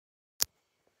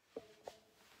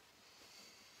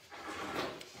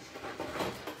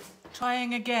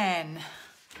Trying again.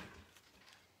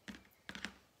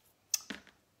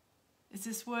 Is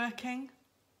this working?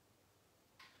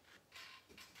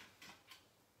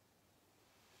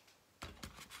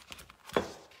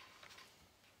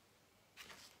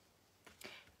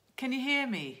 Can you hear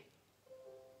me?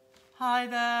 Hi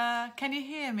there, can you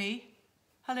hear me?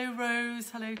 Hello Rose,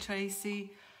 hello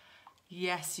Tracy.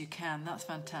 Yes, you can, that's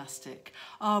fantastic.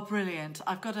 Oh, brilliant.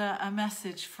 I've got a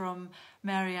message from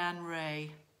Marianne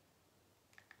Ray.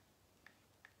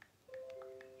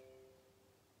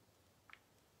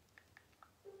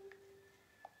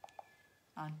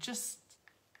 I'm just...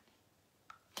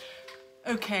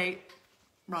 Okay,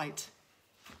 right.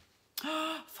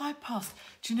 5 past.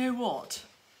 Do you know what?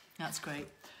 That's great.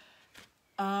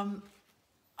 I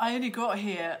only got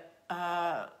here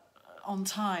on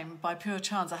time by pure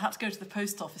chance. I had to go to the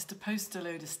post office to post a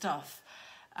load of stuff,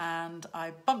 and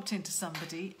I bumped into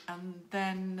somebody, and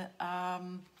then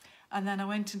I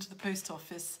went into the post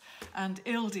office. And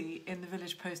Ildi in the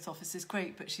village post office is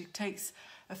great, but she takes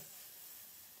a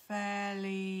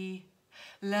fairly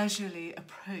leisurely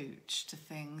approach to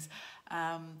things.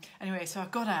 Anyway, so I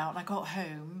got out and I got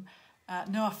home.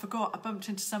 No, I forgot. I bumped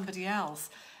into somebody else,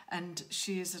 and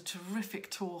she is a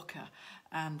terrific talker.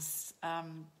 And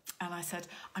I said,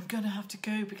 I'm going to have to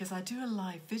go because I do a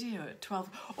live video at 12.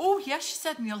 Oh, yes, she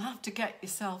said, and you'll have to get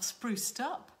yourself spruced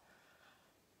up.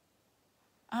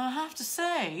 And I have to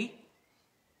say,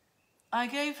 I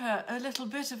gave her a little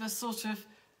bit of a sort of,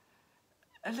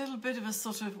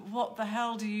 what the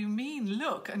hell do you mean,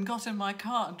 look, and got in my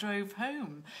car and drove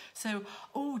home. So,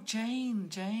 oh, Jane,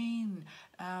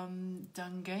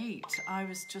 Dungate, I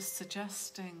was just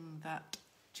suggesting that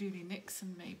Julie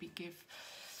Nixon maybe give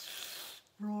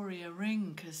Rory a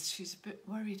ring because she's a bit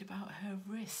worried about her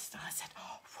wrist. And I said,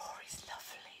 oh, Rory's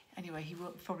lovely. Anyway, he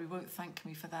probably won't thank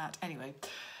me for that. Anyway,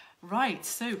 right,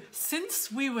 so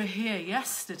since we were here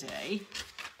yesterday,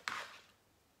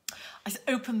 I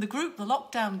opened the group, the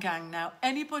Lockdown Gang. Now,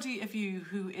 anybody of you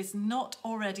who is not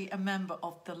already a member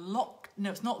of the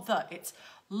it's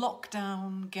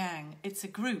Lockdown Gang. It's a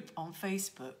group on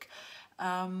Facebook.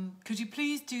 Could you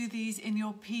please do these in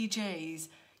your PJs?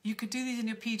 You could do these in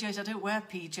your PJs. I don't wear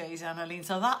PJs, Annalene,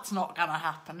 so that's not going to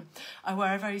happen. I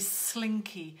wear a very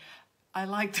slinky, I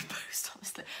like the post,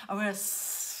 honestly. I wear a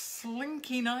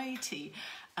slinky nightie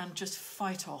and just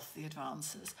fight off the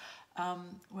advances.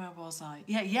 Where was I?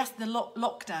 Yeah, yes, the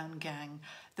Lockdown Gang.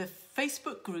 The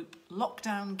Facebook group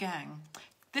Lockdown Gang.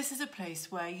 This is a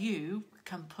place where you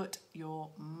can put your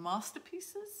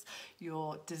masterpieces,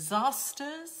 your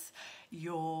disasters,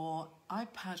 your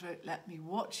iPad won't let me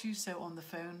watch you, so on the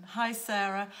phone. Hi,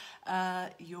 Sarah.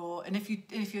 And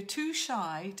if you're too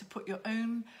shy to put your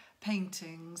own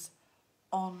paintings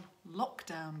on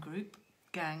Lockdown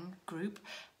Gang group,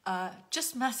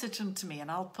 just message them to me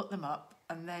and I'll put them up.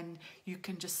 And then you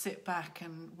can just sit back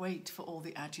and wait for all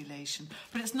the adulation.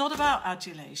 But it's not about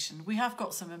adulation. We have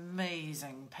got some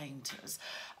amazing painters,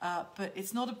 but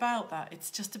it's not about that.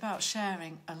 It's just about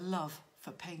sharing a love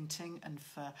for painting and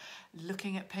for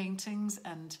looking at paintings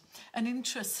and an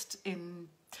interest in,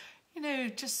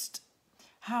 just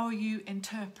how you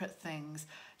interpret things.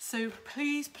 So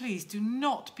please, please do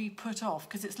not be put off,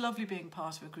 because it's lovely being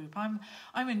part of a group. I'm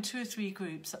in 2 or 3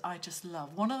 groups that I just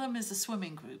love. One of them is a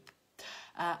swimming group.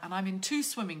 And I'm in 2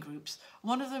 swimming groups.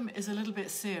 One of them is a little bit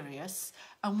serious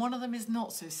and one of them is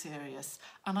not so serious.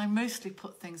 And I mostly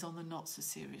put things on the not so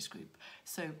serious group.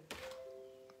 So,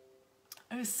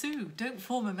 oh, Sue, don't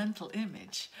form a mental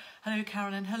image. Hello,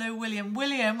 Carolyn. Hello, William.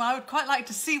 William, I would quite like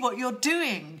to see what you're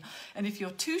doing. And if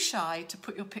you're too shy to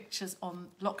put your pictures on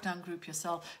Lockdown Group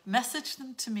yourself, message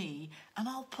them to me and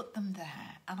I'll put them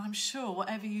there. And I'm sure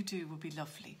whatever you do will be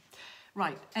lovely.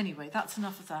 Right, anyway, that's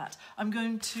enough of that. I'm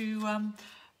going to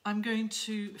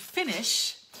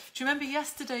finish. Do you remember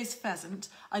yesterday's pheasant?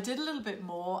 I did a little bit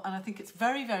more and I think it's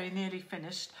very, very nearly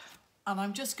finished. And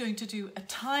I'm just going to do a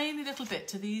tiny little bit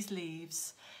to these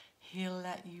leaves. He'll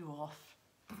let you off.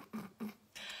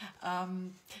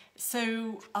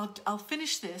 So I'll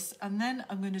finish this and then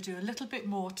I'm going to do a little bit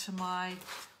more to my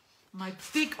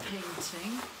big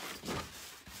painting.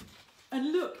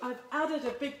 And look, I've added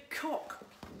a big cock.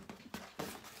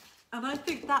 And I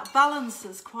think that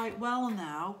balances quite well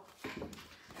now.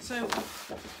 So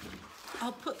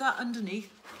I'll put that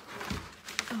underneath.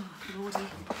 Oh, Lordy.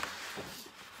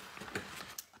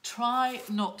 Try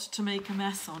not to make a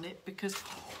mess on it because,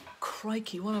 oh,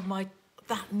 crikey,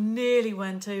 that nearly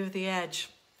went over the edge.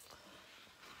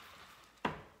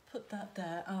 Put that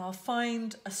there and I'll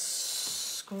find a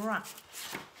scrap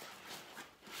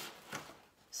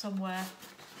somewhere.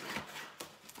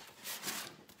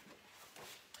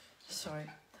 Sorry,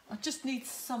 I just need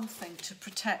something to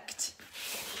protect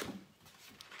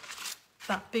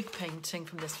that big painting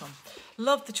from this one.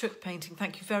 Love the trip painting,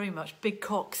 thank you very much. Big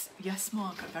cocks, yes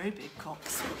Margaret, very big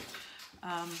cocks.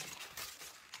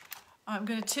 I'm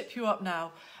going to tip you up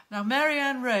now. Now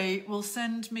Marianne Ray will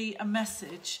send me a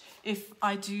message if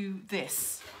I do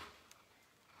this.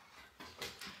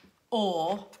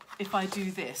 Or if I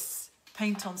do this,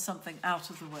 paint on something out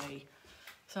of the way.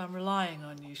 So I'm relying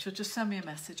on you. She'll just send me a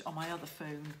message on my other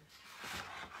phone.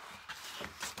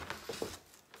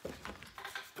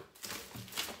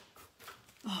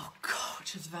 Oh God, it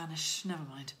just vanished. Never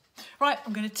mind. Right,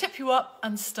 I'm going to tip you up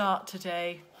and start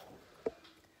today.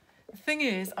 The thing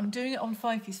is, I'm doing it on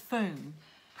Fifey's phone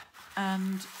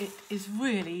and it is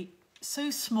really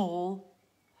so small,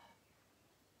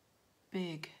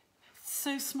 big. It's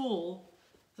so small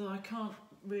that I can't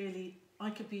really,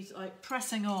 I could be like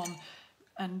pressing on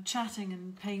and chatting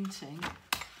and painting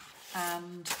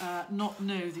and not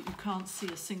know that you can't see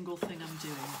a single thing I'm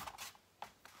doing.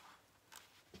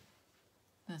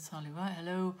 That's hardly right.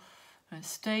 Hello.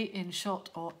 Stay in shot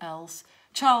or else.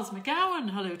 Charles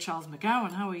McGowan. Hello, Charles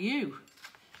McGowan. How are you?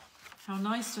 How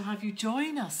nice to have you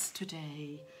join us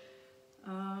today.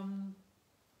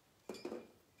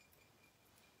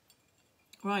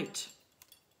 Right.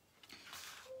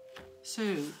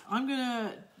 So I'm going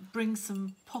to bring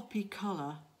some poppy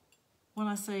colour. When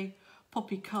I say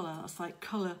poppy colour, that's like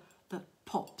colour that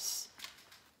pops.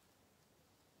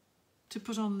 To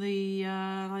put on the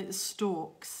like the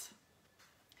stalks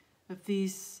of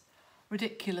these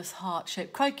ridiculous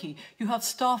heart-shaped. Crikey, you have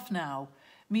staff now.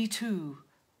 Me too.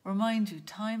 Remind you,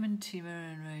 time and Tima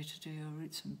and Ray to do your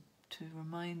roots and to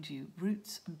remind you,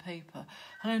 roots and paper.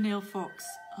 Hello, Neil Fox.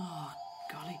 Oh,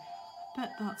 golly, I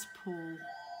bet that's Paul.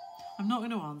 I'm not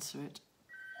going to answer it.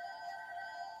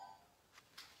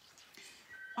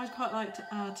 I'd quite like to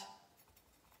add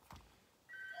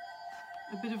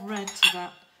a bit of red to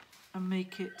that and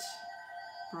make it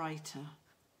brighter.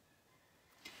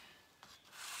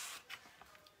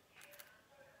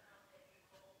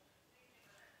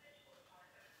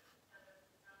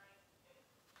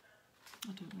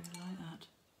 I don't really like that.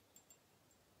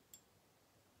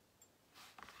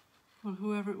 Well,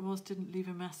 whoever it was didn't leave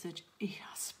a message.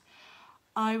 Yes.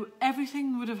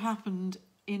 Everything would have happened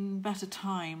in better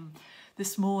time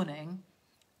this morning.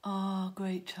 Ah,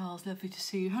 great, Charles. Lovely to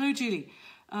see you. Hello, Julie.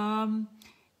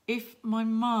 If my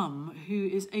mum, who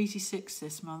is 86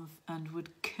 this month and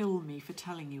would kill me for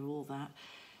telling you all that,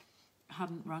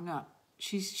 hadn't rung up,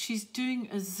 she's doing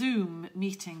a Zoom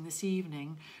meeting this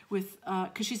evening with,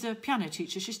 because she's a piano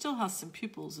teacher. She still has some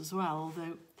pupils as well,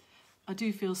 although I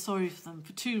do feel sorry for them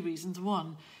for two reasons.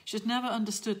 One, she's never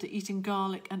understood that eating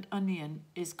garlic and onion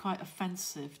is quite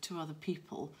offensive to other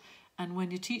people. And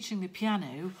when you're teaching the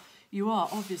piano, you are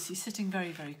obviously sitting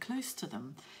very, very close to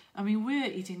them. I mean, we're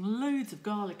eating loads of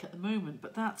garlic at the moment,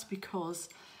 but that's because,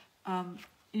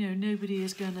 you know, nobody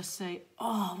is going to say,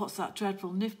 oh, what's that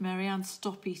dreadful Nif, Marianne,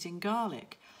 stop eating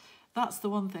garlic. That's the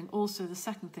one thing. Also, the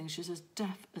second thing, she's as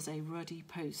deaf as a ruddy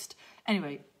post.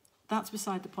 Anyway, that's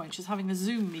beside the point. She's having a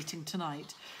Zoom meeting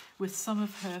tonight with some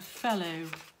of her fellow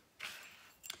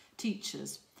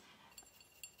teachers.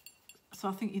 So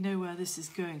I think you know where this is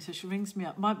going. So she rings me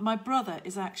up. My brother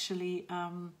is actually,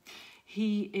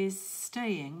 he is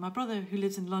staying, my brother who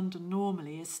lives in London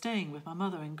normally is staying with my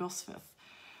mother in Gosforth.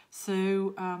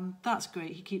 So that's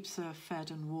great. He keeps her fed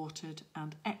and watered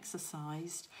and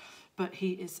exercised, but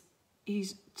he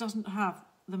doesn't have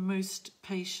the most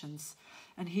patience,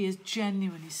 and he is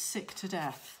genuinely sick to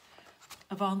death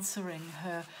of answering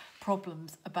her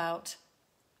problems about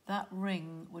that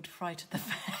ring would frighten the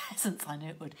pheasants. I know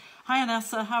it would. Hi,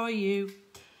 Anessa, how are you?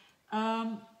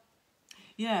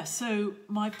 Yeah, so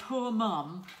my poor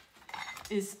mum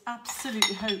is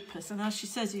absolutely hopeless, and as she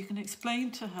says, you can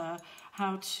explain to her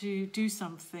how to do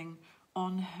something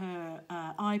on her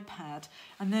iPad,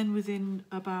 and then within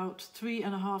about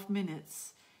 3.5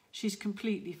 minutes, she's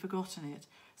completely forgotten it.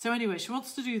 So anyway, she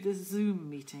wants to do this Zoom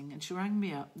meeting, and she rang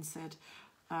me up and said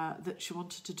that she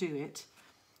wanted to do it,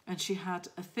 and she had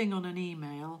a thing on an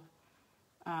email,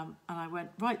 and I went,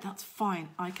 right, that's fine,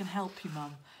 I can help you,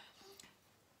 Mum.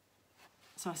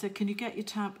 So I said, can you get your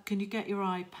tab, can you get your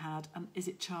iPad, and is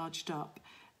it charged up?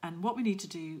 And what we need to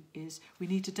do is we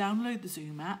need to download the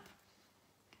Zoom app,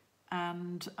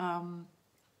 and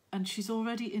she's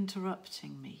already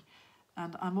interrupting me,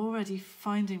 and I'm already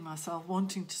finding myself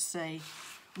wanting to say,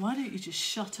 why don't you just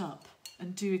shut up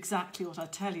and do exactly what I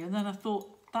tell you? And then I thought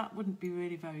that wouldn't be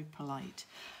really very polite.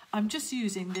 I'm just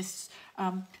using this,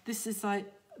 this is like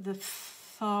the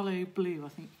phthalo blue, I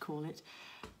think you call it,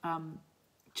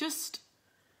 just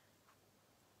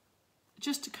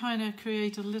just to kind of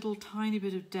create a little tiny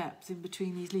bit of depth in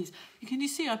between these leaves. Can you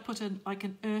see I put like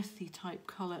an earthy type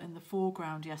colour in the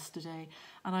foreground yesterday,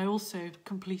 and I also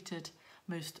completed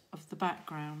most of the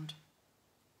background.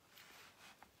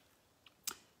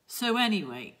 So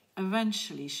anyway,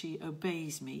 eventually she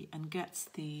obeys me and gets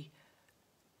the,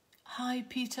 "Hi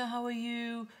Peter, how are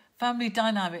you? Family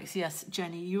dynamics." Yes,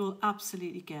 Jenny, you will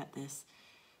absolutely get this.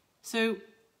 So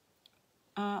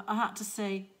I had to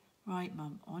say, "Right,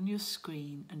 Mum, on your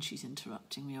screen," and she's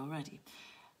interrupting me already.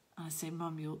 And I say,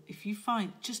 "Mum, if you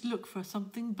find, just look for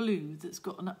something blue that's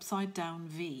got an upside down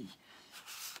V."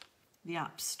 The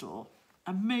App Store.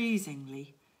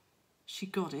 Amazingly, she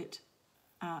got it.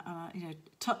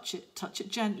 Touch it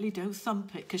gently, don't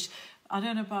thump it, because I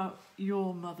don't know about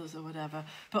your mothers or whatever,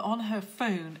 but on her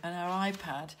phone and her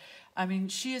iPad, I mean,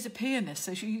 she is a pianist,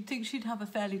 so you'd think she'd have a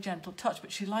fairly gentle touch,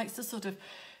 but she likes to sort of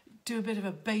do a bit of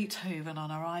a Beethoven on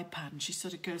her iPad, and she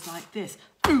sort of goes like this,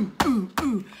 ooh, ooh,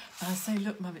 ooh. And I say,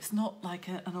 "Look, Mum, it's not like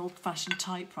an old-fashioned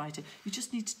typewriter. You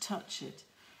just need to touch it."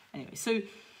 Anyway, so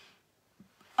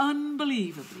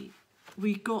unbelievably,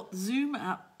 we got the Zoom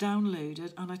app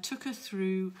downloaded, and I took her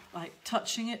through, like,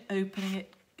 touching it, opening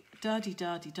it,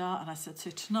 da-dee-da-dee-da, and I said, "So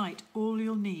tonight, all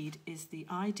you'll need is the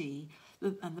ID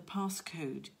and the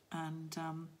passcode." And,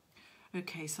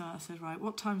 okay, so I said, "Right,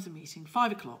 what time's the meeting?"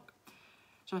 5 o'clock.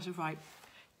 So I said, "Right,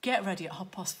 get ready at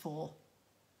 4:30.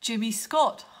 Jimmy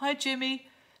Scott." Hi, Jimmy.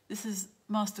 This is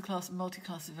masterclass and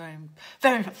multiclass. Very,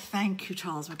 very, thank you,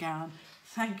 Charles McGowan.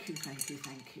 Thank you, thank you,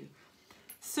 thank you.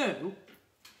 So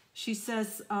she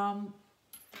says, I'm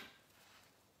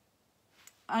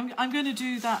going to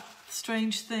do that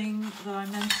strange thing that I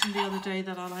mentioned the other day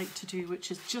that I like to do, which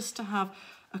is just to have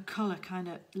a colour kind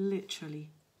of literally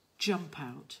jump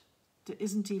out that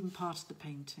isn't even part of the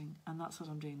painting, and that's what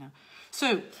I'm doing now.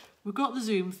 So we've got the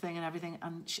Zoom thing and everything,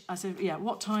 and I said, "Yeah,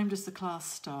 what time does the class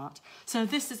start?" So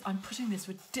I'm putting this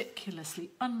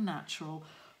ridiculously unnatural,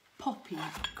 poppy,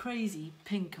 crazy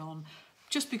pink on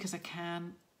just because I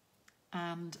can.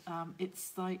 And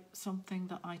it's like something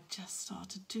that I just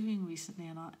started doing recently,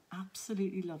 and I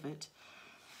absolutely love it.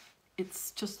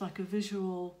 It's just like a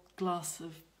visual glass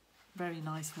of very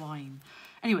nice wine.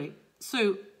 Anyway,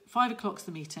 so 5 o'clock's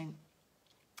the meeting.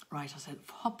 Right, I said,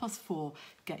 4:30,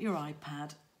 get your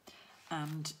iPad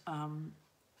and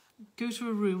go to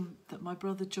a room that my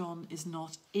brother John is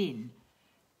not in,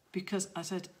 because I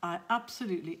said, I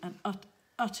absolutely and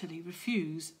utterly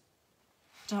refuse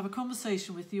to have a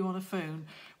conversation with you on a phone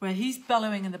where he's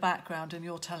bellowing in the background and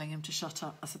you're telling him to shut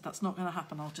up. I said, "That's not going to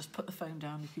happen. I'll just put the phone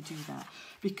down if you do that,"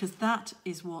 because that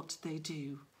is what they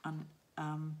do. And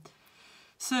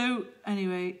so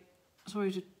anyway,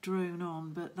 sorry to drone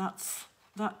on, but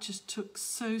that just took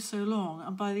so long.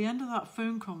 And by the end of that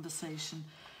phone conversation,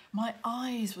 my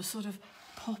eyes were sort of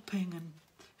popping and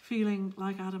feeling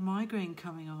like I had a migraine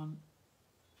coming on.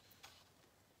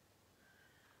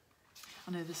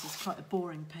 I know this is quite a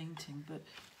boring painting, but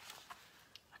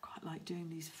I quite like doing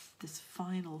this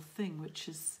final thing, which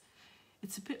is,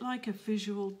 it's a bit like a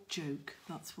visual joke.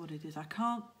 That's what it is. I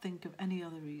can't think of any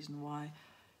other reason why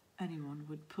anyone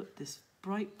would put this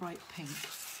bright, bright pink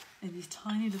in these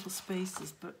tiny little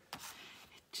spaces, but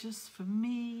it just, for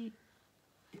me,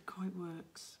 it quite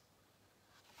works.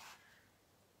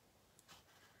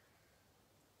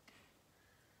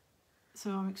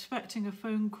 So I'm expecting a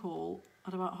phone call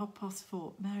at about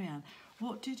 4:30. "Marianne,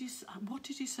 what did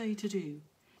you say to do?"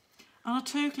 And I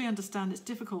totally understand it's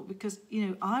difficult because, you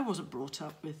know, I wasn't brought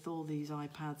up with all these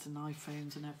iPads and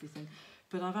iPhones and everything,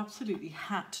 but I've absolutely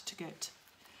had to get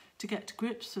to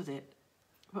grips with it.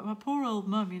 But my poor old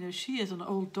mum, you know, she is an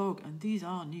old dog, and these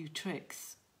are new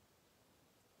tricks.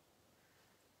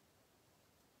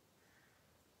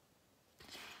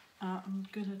 I'm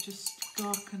going to just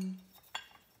darken,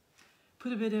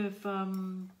 put a bit of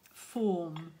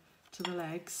form to the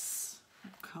legs.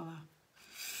 What colour?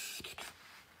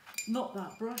 Not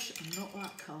that brush and not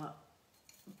that colour.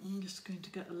 I'm just going to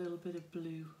get a little bit of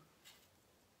blue.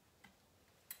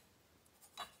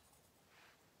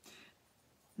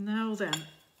 Now then,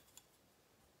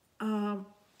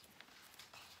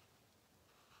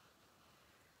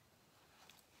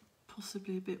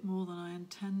 possibly a bit more than I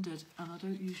intended, and I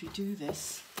don't usually do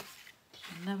this.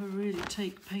 I never really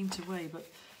take paint away, but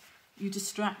you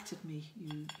distracted me,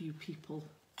 you people.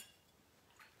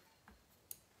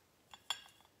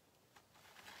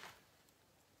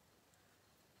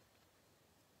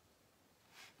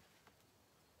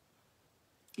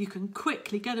 You can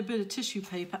quickly get a bit of tissue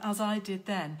paper, as I did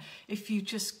then, if you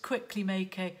just quickly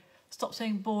make a, stop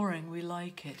saying boring, we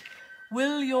like it.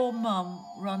 Will your mum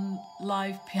run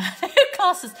live piano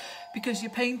classes? Because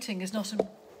your painting is not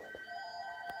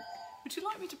Would you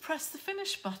like me to press the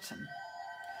finish button?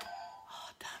 Oh,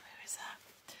 damn, who is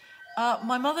that?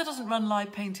 My mother doesn't run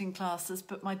live painting classes,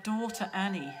 but my daughter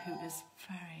Annie, who is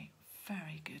very,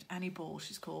 very good, Annie Ball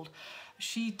she's called,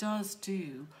 she does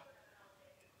do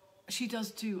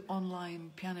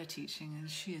online piano teaching, and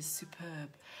she is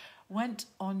superb. Went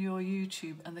on your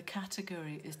YouTube and the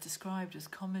category is described as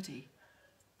comedy.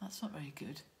 That's not very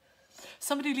good.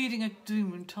 Somebody leading a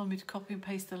Zoom room told me to copy and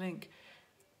paste the link.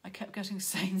 I kept getting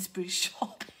Sainsbury's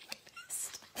shopping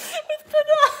list with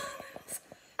bananas.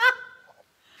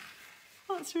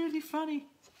 That's really funny.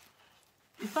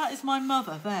 If that is my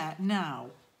mother there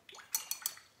now.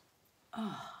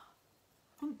 I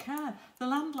don't care. The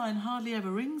landline hardly ever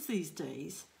rings these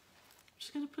days. I'm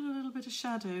just going to put a little bit of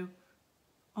shadow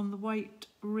on the white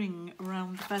ring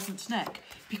around the pheasant's neck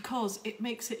because it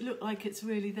makes it look like it's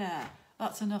really there.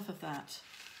 That's enough of that.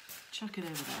 Chuck it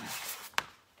over there.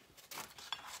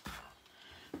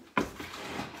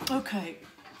 Okay.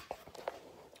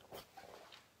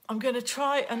 I'm going to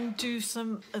try and do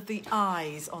some of the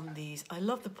eyes on these. I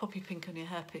love the poppy pink on your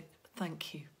hair.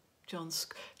 Thank you, John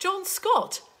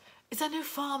Scott. Is there no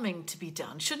farming to be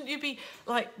done? Shouldn't you be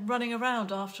like running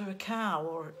around after a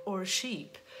cow or a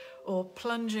sheep or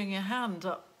plunging your hand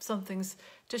up something's...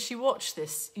 Does she watch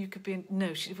this? You could be...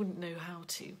 No, she wouldn't know how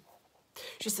to.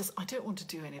 She says, I don't want to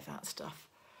do any of that stuff.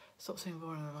 Stop saying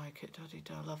boring, I like it.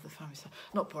 Da-dee-da, I love the family stuff.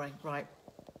 Not boring, right.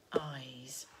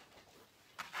 Eyes.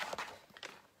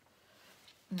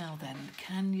 Now then,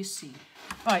 can you see?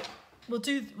 Right,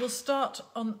 we'll start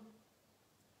on...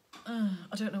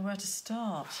 I don't know where to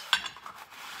start.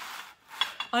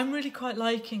 I'm really quite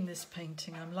liking this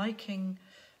painting. I'm liking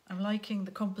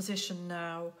the composition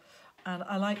now, and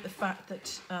I like the fact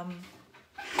that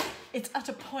it's at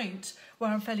a point where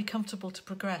I'm fairly comfortable to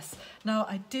progress. Now,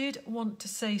 I did want to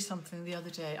say something the other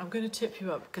day. I'm going to tip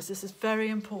you up because this is very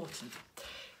important.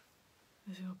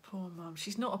 There's your poor mum.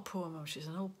 She's not a poor mum. She's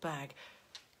an old bag.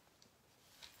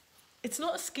 It's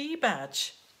not a ski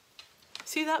badge.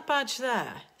 See that badge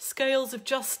there? Scales of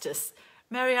Justice.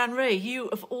 Marianne Ray, you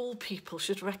of all people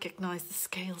should recognise the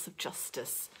scales of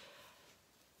justice.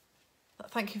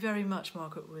 Thank you very much,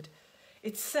 Margaret Wood.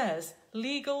 It says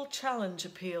Legal Challenge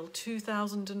Appeal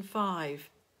 2005.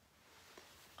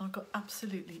 I've got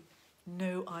absolutely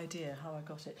no idea how I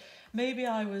got it. Maybe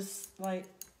I was like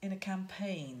in a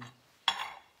campaign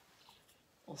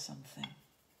or something.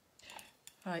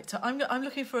 Right, so I'm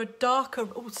looking for a darker...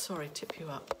 Oh, sorry, tip you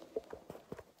up.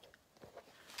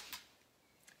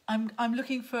 I'm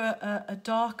looking for a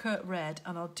darker red,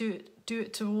 and I'll do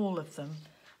it to all of them,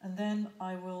 and then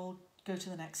I will go to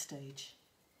the next stage.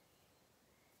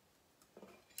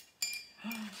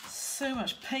 So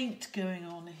much paint going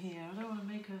on here. I don't want to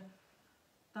make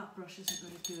that brush isn't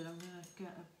really good. I'm going to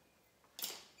get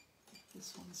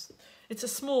this one's... It's a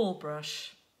small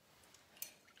brush.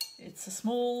 It's a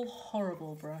small,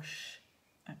 horrible brush,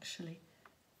 actually.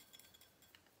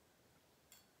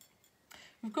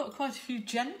 We've got quite a few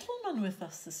gentlemen with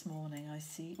us this morning, I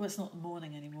see. Well, it's not the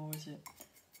morning anymore, is it?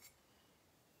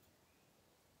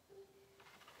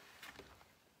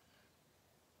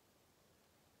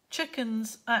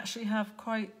 Chickens actually have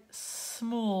quite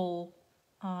small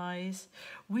eyes.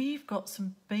 We've got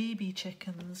some baby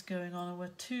chickens going on, and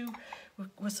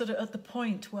we're sort of at the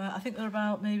point where I think they're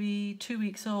about maybe 2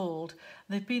 weeks old.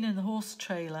 They've been in the horse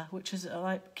trailer, which is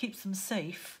like keeps them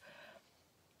safe.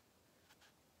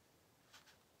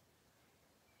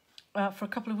 For a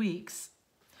couple of weeks,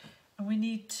 and we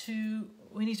need to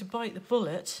bite the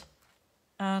bullet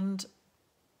and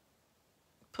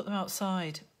put them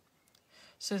outside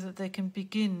so that they can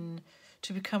begin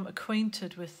to become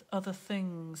acquainted with other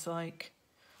things like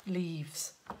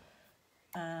leaves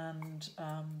and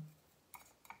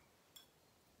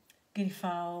guinea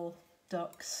fowl,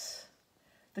 ducks.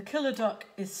 The killer duck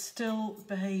is still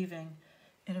behaving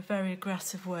in a very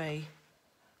aggressive way.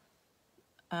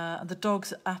 And the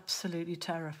dogs are absolutely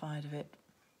terrified of it.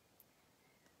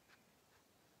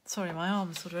 Sorry, my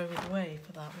arm's sort of over the way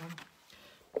for that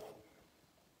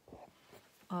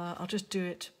one. I'll just do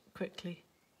it quickly.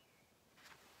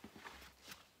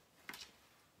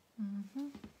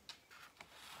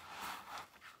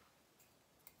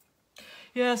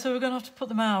 Yeah, so we're going to have to put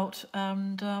them out,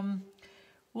 and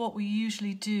what we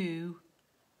usually do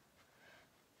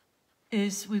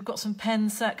is we've got some pen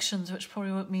sections which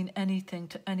probably won't mean anything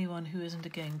to anyone who isn't a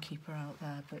gamekeeper out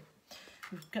there, but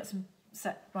we've got some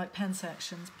pen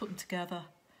sections, put them together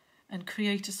and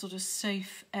create a sort of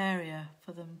safe area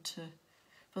for them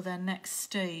for their next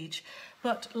stage.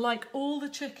 But like all the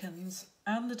chickens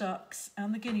and the ducks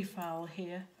and the guinea fowl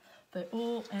here, they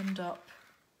all end up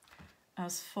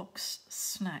as fox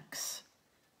snacks,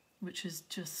 which is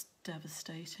just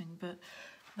devastating, but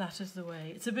that is the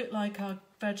way. It's a bit like our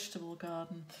vegetable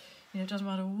garden. You know, it doesn't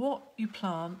matter what you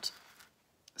plant,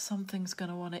 something's going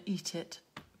to want to eat it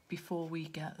before we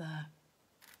get there.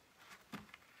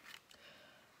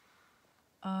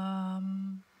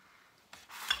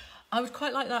 I would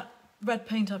quite like that red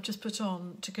paint I've just put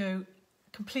on to go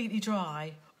completely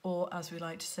dry, or as we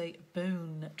like to say,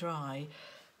 bone dry.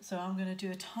 So I'm going to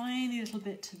do a tiny little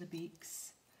bit to the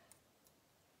beaks.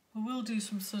 We will do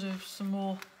some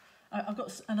more. I've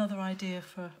got another idea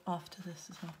for after this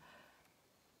as well.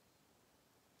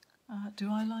 Do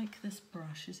I like this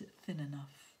brush? Is it thin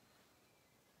enough?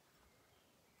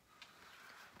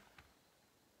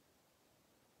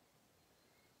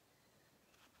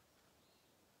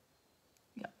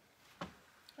 Yeah,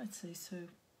 I'd say so.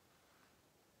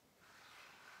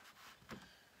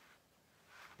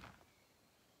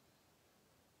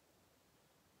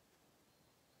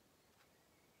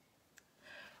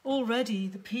 Already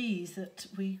the peas that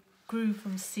we grew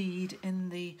from seed in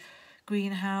the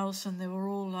greenhouse, and they were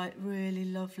all like really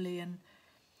lovely and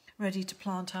ready to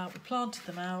plant out. We planted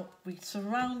them out. We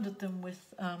surrounded them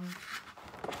with what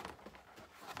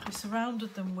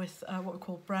we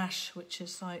call brash, which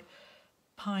is like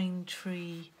pine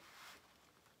tree.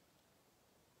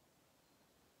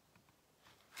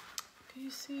 Can you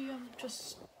see?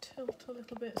 Just tilt a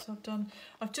little bit. So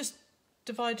I've just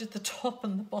divided the top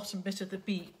and the bottom bit of the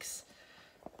beaks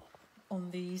on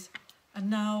these,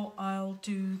 and now I'll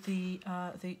do the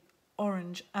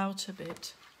orange outer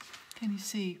bit. Can you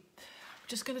see? I'm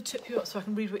just going to tip you up so I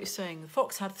can read what you're saying. The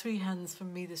fox had 3 hens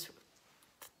from me. This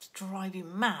drive you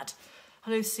mad.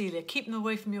 Hello, Celia. Keep them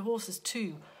away from your horses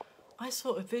too. I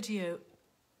saw a video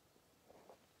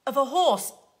of a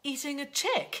horse eating a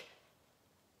chick.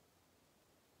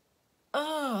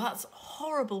 Oh, that's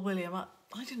horrible, William.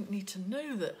 I didn't need to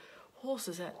know that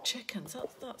horses ate chickens.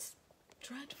 That's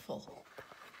dreadful.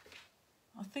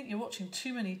 I think you're watching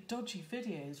too many dodgy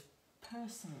videos,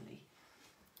 personally.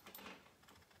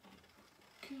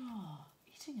 God,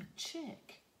 eating a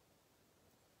chick.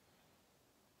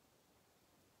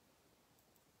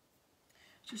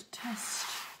 Just test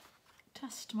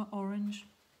my orange.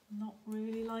 Not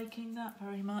really liking that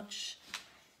very much.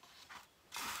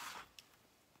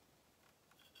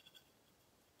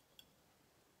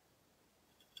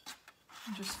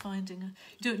 I'm just finding you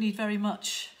don't need very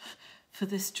much for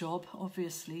this job,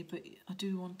 obviously, but I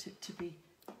do want it to be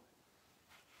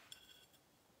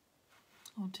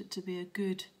a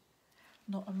good,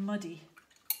 not a muddy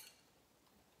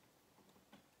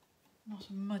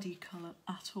colour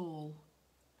at all.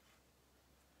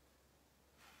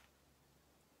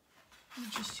 I'll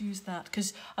just use that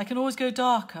because I can always go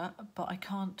darker, but I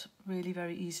can't really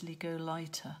very easily go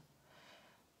lighter.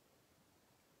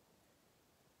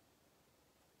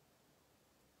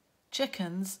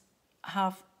 Chickens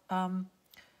have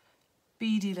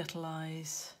beady little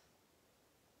eyes.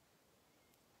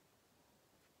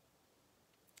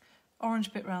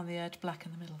 Orange bit round the edge, black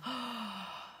in the middle.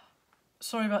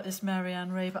 Sorry about this,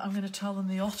 Marianne Ray, but I'm going to tell them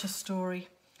the otter story.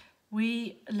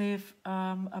 We live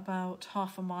about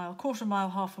quarter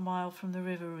mile from the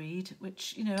River Reed,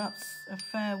 which, you know, that's a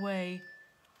fair way.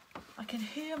 I can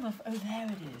hear them. Oh, there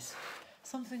it is.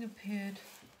 Something appeared.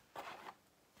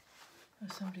 Oh,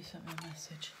 somebody sent me a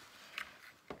message.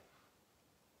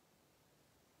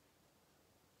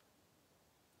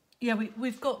 Yeah,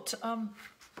 we've got, can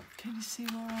you see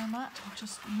where I'm at? I'll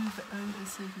just move it over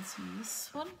so you can see this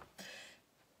one.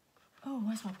 Oh,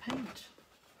 where's my paint?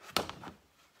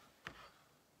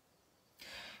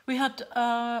 We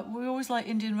always like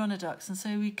Indian runner ducks, and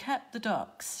so we kept the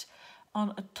ducks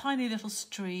on a tiny little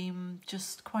stream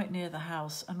just quite near the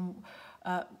house and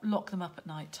locked them up at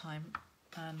night time.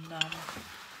 And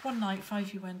one night,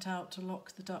 Fivey went out to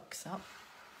lock the ducks up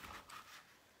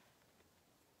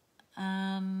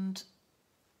and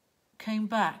came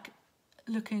back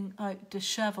looking like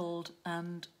dishevelled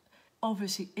and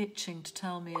obviously itching to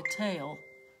tell me a tale.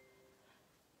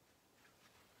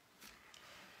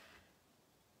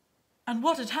 And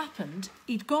what had happened,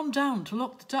 he'd gone down to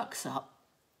lock the ducks up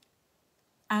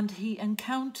and he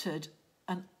encountered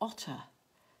an otter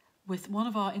with one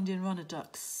of our Indian runner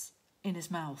ducks in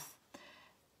his mouth,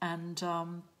 and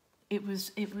it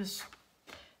was you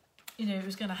know, it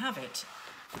was going to have it.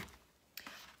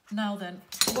 Now then,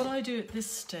 what I do at this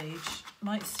stage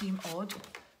might seem odd,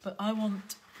 but I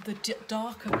want the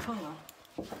darker colour.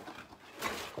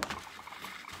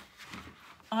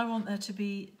 I want there to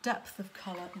be depth of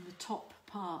colour in the top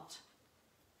part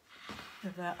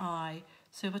of their eye.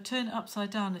 So if I turn it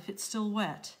upside down, if it's still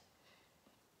wet,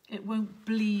 it won't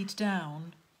bleed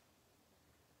down.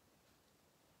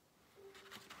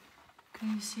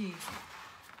 Can you see?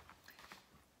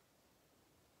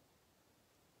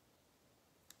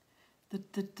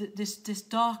 This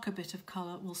darker bit of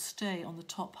colour will stay on the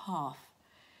top half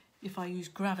if I use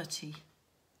gravity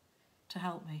to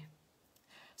help me.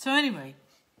 So anyway,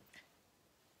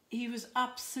 he was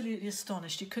absolutely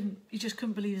astonished. You just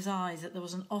couldn't believe his eyes that there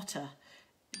was an otter,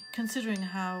 considering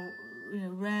how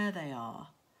rare they are,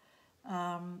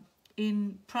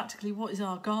 in practically what is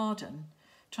our garden,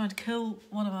 trying to kill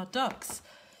one of our ducks.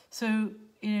 So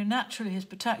naturally his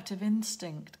protective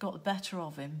instinct got the better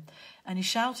of him, and he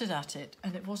shouted at it,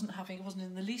 and it wasn't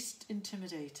in the least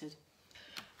intimidated,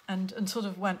 and sort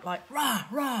of went like, rah,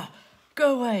 rah,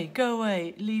 go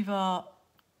away, leave our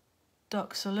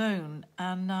ducks alone,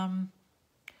 and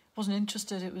wasn't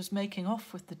interested. It was making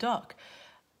off with the duck,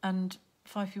 and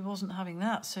Fifey wasn't having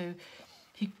that, so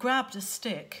he grabbed a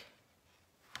stick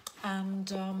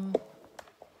and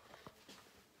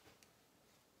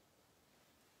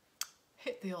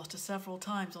hit the otter several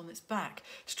times on its back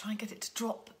to try and get it to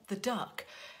drop the duck,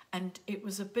 and it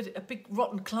was a big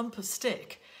rotten clump of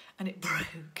stick, and it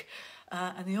broke,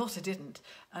 and the otter didn't.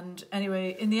 And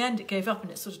anyway, in the end it gave up,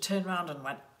 and it sort of turned around and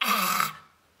went ah,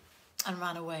 and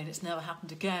ran away, and it's never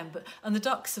happened again. And the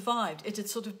duck survived. It had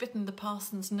sort of bitten the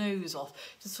parson's nose off.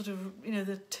 It had sort of,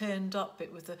 the turned up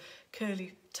bit with the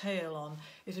curly tail on.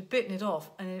 It had bitten it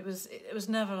off, and it was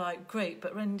never like great.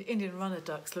 But Indian runner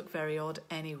ducks look very odd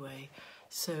anyway.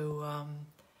 So,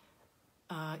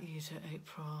 Eater,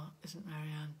 April, isn't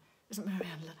Marianne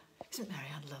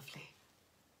lovely?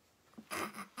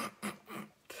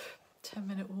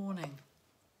 10-minute warning.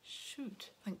 Shoot,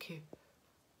 thank you.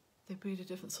 They breed a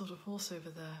different sort of horse over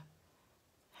there.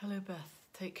 Hello, Beth.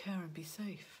 Take care and be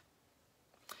safe.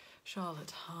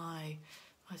 Charlotte, hi.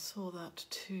 I saw that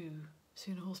too.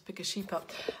 Soon a horse pick a sheep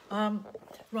up.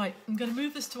 Right, I'm going to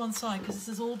move this to one side because this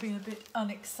has all been a bit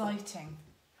unexciting.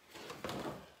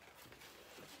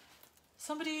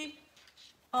 Somebody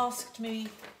asked me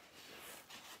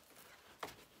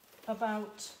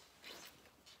about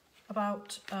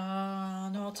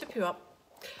I'll tip you up,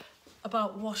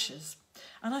 about washers.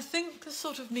 And I think the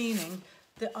sort of meaning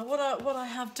that what I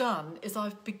have done is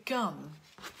I've begun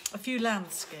a few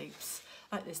landscapes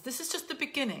like this. This is just the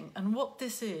beginning, and what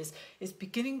this is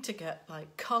beginning to get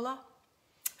like colour,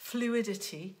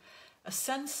 fluidity, a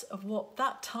sense of what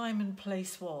that time and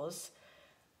place was.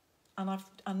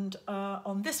 And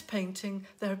on this painting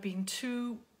there have been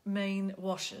two main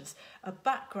washers, a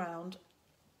background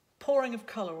pouring of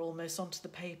colour almost onto the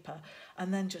paper,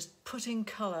 and then just putting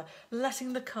colour,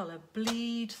 letting the colour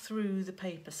bleed through the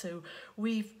paper. So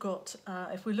we've got,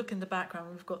 if we look in the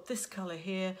background, we've got this colour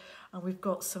here, and we've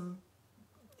got some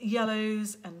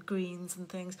yellows and greens and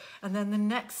things. And then the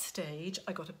next stage,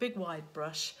 I got a big wide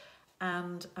brush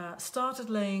and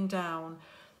started laying down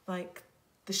like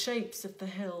the shapes of the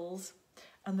hills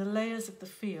and the layers of the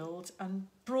field. And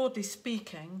broadly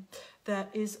speaking, there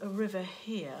is a river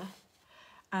here,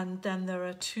 and then there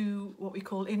are two what we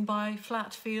call in-by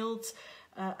flat fields,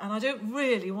 and I don't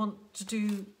really want to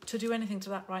do anything to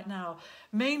that right now,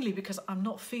 mainly because I'm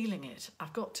not feeling it.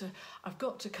 I've got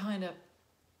to kind of,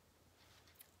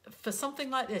 for something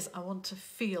like this, I want to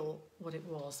feel what it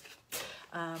was.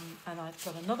 And I've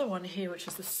got another one here which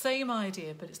is the same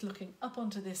idea, but it's looking up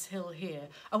onto this hill here.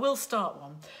 I will start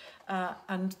one,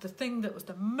 and the thing that was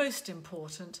the most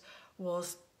important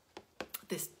was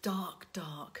this dark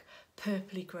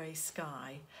purpley grey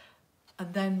sky,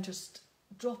 and then just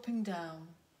dropping down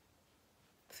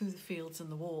through the fields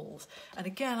and the walls. And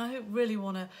again, I don't really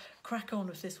want to crack on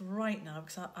with this right now,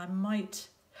 because I might,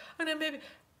 maybe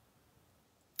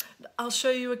I'll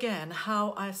show you again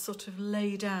how I sort of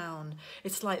lay down.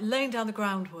 It's like laying down the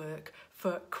groundwork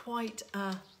for quite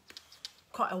a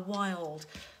wild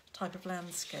type of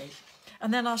landscape.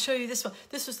 And then I'll show you this one.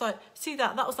 This was like, see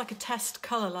that was like a test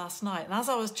colour last night. And as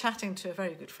I was chatting to a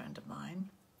very good friend of mine,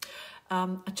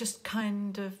 I just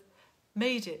kind of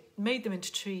made them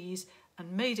into trees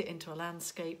and made it into a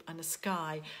landscape and a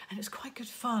sky. And it was quite good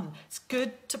fun. It's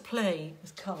good to play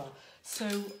with colour.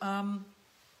 So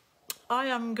I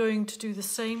am going to do the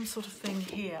same sort of thing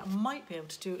here. I might be able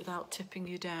to do it without tipping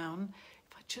you down.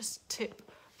 If I just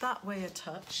tip that way a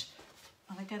touch,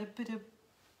 and I get a bit of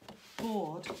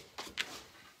board.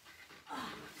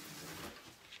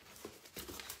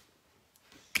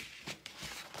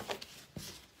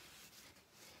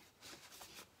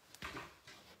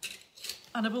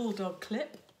 And a bulldog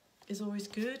clip is always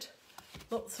good.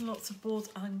 Lots and lots of boards.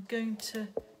 I'm going to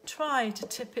try to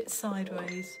tip it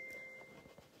sideways.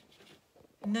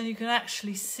 And then you can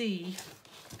actually see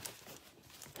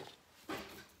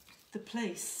the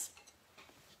place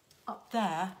up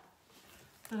there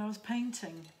that I was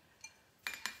painting.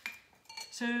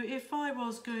 So if I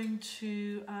was going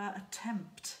to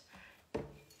attempt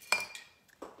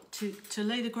to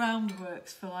lay the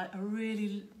groundworks for like a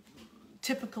really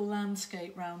typical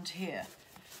landscape round here,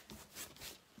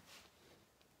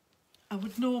 I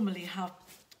would normally have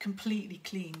completely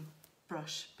clean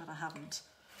brush, but I haven't.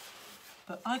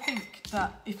 But I think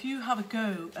that if you have a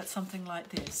go at something like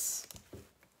this,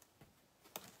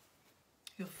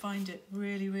 you'll find it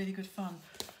really, really good fun.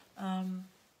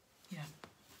 Yeah,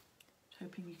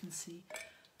 hoping you can see.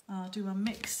 I'll do my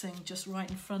mixing just right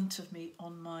in front of me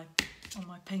on my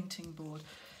painting board.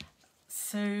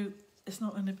 So it's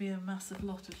not going to be a massive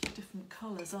lot of different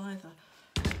colours either.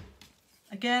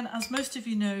 Again, as most of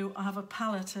you know, I have a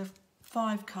palette of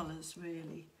 5 colours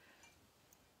really.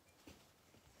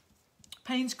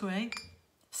 Payne's Grey,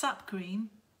 Sap Green,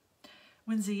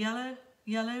 Windsor Yellow,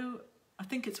 I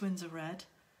think it's Windsor Red,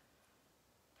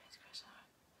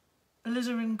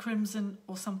 Alizarin Crimson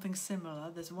or something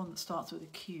similar. There's one that starts with a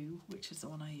Q, which is the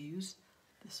one I use,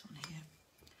 this one here.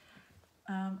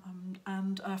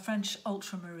 And French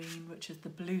Ultramarine, which is the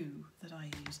blue that I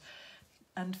use.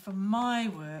 And for my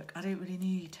work, I don't really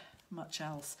need much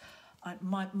else.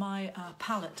 My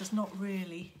palette does not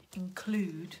really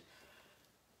include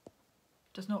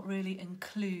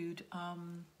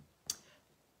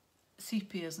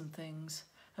sepias and things.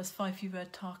 Has Fife you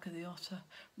read Tarka the Otter?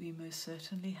 We most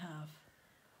certainly have.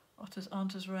 Otters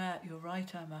aren't as rare. You're right,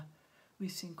 Emma.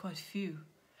 We've seen quite a few.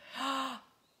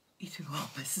 Eating all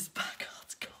Mrs.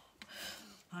 Packard's gone.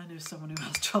 I know someone who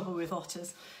has trouble with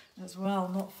otters as well,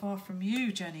 not far from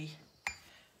you, Jenny.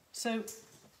 So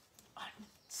I'm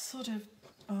sort of,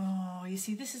 oh, you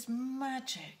see, this is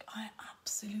magic. I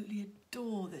absolutely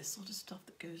adore this sort of stuff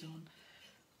that goes on.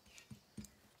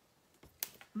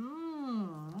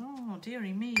 Oh,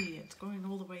 dearie me, it's going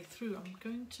all the way through. I'm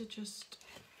going to just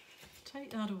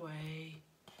take that away.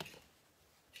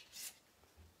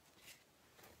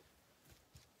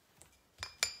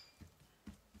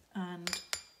 And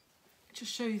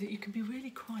just show you that you can be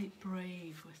really quite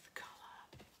brave with colour.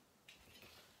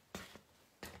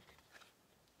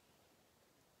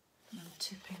 And I'm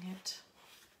tipping it.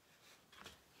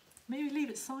 Maybe leave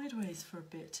it sideways for a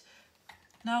bit.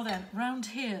 Now then, round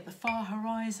here, the far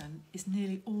horizon is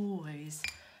nearly always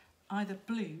either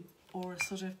blue or a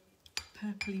sort of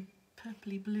purpley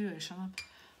bluish. And I'm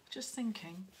just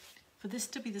thinking, for this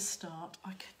to be the start,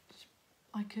 I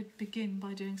could begin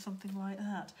by doing something like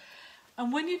that.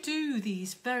 And when you do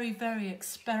these very, very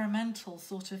experimental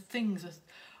sort of things with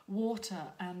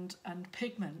water and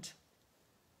pigment,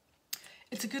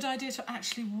 it's a good idea to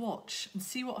actually watch and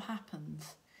see what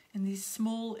happens in these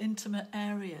small, intimate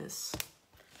areas.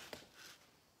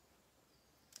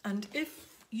 And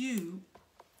if you,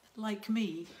 like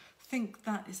me, think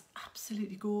that is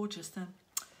absolutely gorgeous, then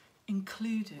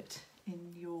include it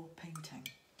in your painting.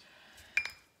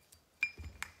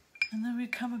 And then we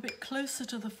come a bit closer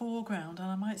to the foreground and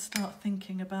I might start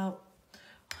thinking about,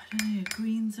 I don't know,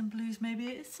 greens and blues maybe.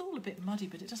 It's all a bit muddy,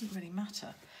 but it doesn't really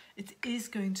matter. It is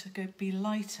going to be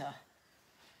lighter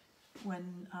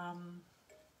when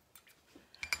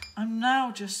I'm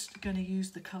now just going to use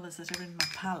the colours that are in my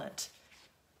palette,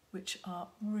 which are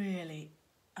really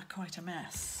quite a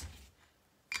mess.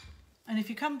 And if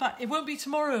you come back, it won't be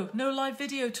tomorrow, no live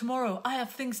video tomorrow. I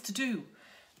have things to do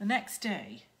the next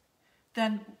day.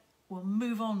 Then we'll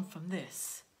move on from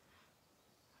this.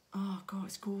 Oh God,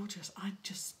 it's gorgeous.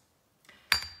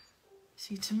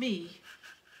 See, to me,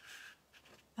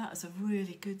 that is a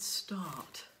really good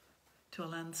start to a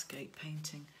landscape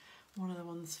painting. One of the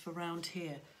ones for round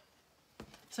here.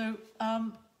 So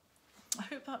I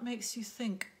hope that makes you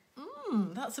think,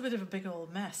 that's a bit of a big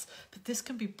old mess, but this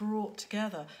can be brought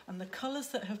together, and the colours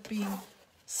that have been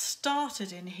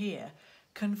started in here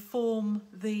can form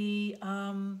the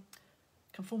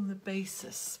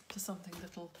basis to something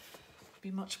that'll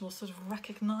be much more sort of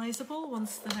recognisable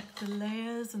once the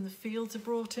layers and the fields are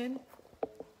brought in.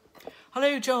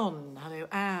 Hello, John. Hello,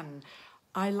 Anne.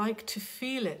 I like to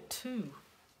feel it too.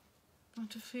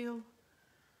 Want to feel?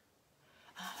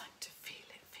 I like to feel it.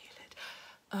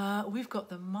 We've got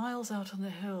them miles out on the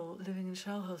hill, living in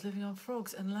shell holes, living on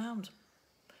frogs and lambs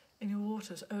in your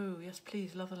waters. Oh, yes,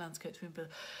 please. Love the landscape between both.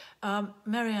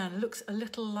 Marianne looks a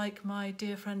little like my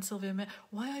dear friend Sylvia.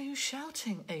 Why are you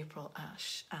shouting, April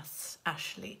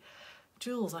Ashley?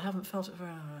 Jules, I haven't felt it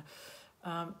very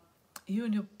long. You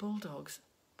and your bulldogs.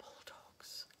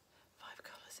 Bulldogs. 5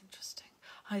 colours, interesting.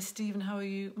 Hi, Stephen, how are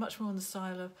you? Much more on the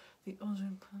style of the...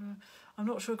 I'm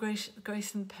not sure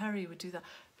Grayson Perry would do that.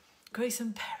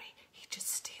 Grayson Perry, he just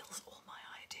steals all my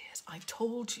ideas. this. I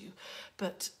told you.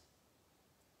 But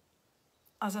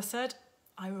as I said,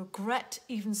 I regret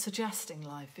even suggesting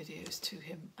live videos to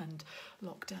him, and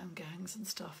lockdown gangs and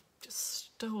stuff. Just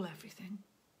stole everything.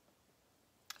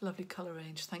 Lovely colour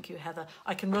range. Thank you, Heather.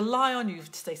 I can rely on you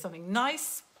to say something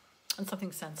nice and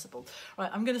something sensible. Right,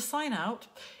 I'm going to sign out.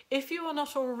 If you are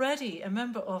not already a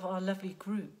member of our lovely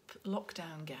group,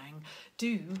 Lockdown Gang,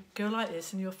 do go like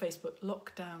this in your Facebook,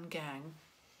 Lockdown Gang.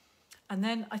 And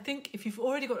then I think if you've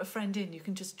already got a friend in, you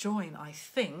can just join, I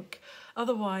think.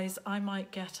 Otherwise, I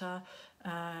might get a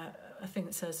thing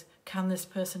that says, can this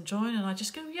person join? And I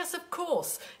just go, yes, of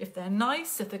course. If they're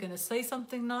nice, if they're going to say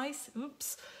something nice,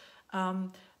 oops.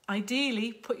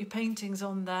 Ideally, put your paintings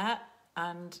on there.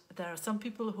 And there are some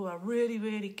people who are really,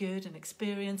 really good and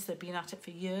experienced. They've been at it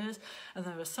for years. And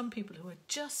there are some people who are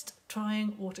just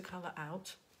trying watercolour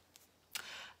out.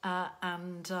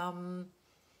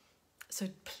 So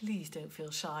please don't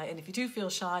feel shy. And if you do feel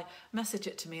shy, message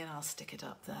it to me and I'll stick it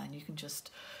up there. And you can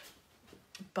just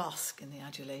bask in the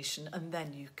adulation and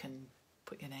then you can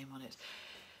put your name on it.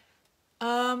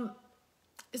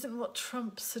 Isn't what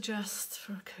Trump suggests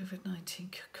for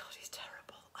COVID-19? God, he's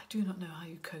terrible. I do not know how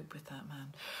you cope with that,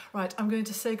 man. Right, I'm going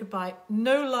to say goodbye.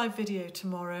 No live video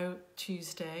tomorrow,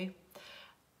 Tuesday,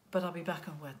 but I'll be back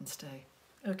on Wednesday.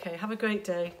 Okay, have a great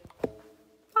day.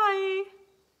 Bye.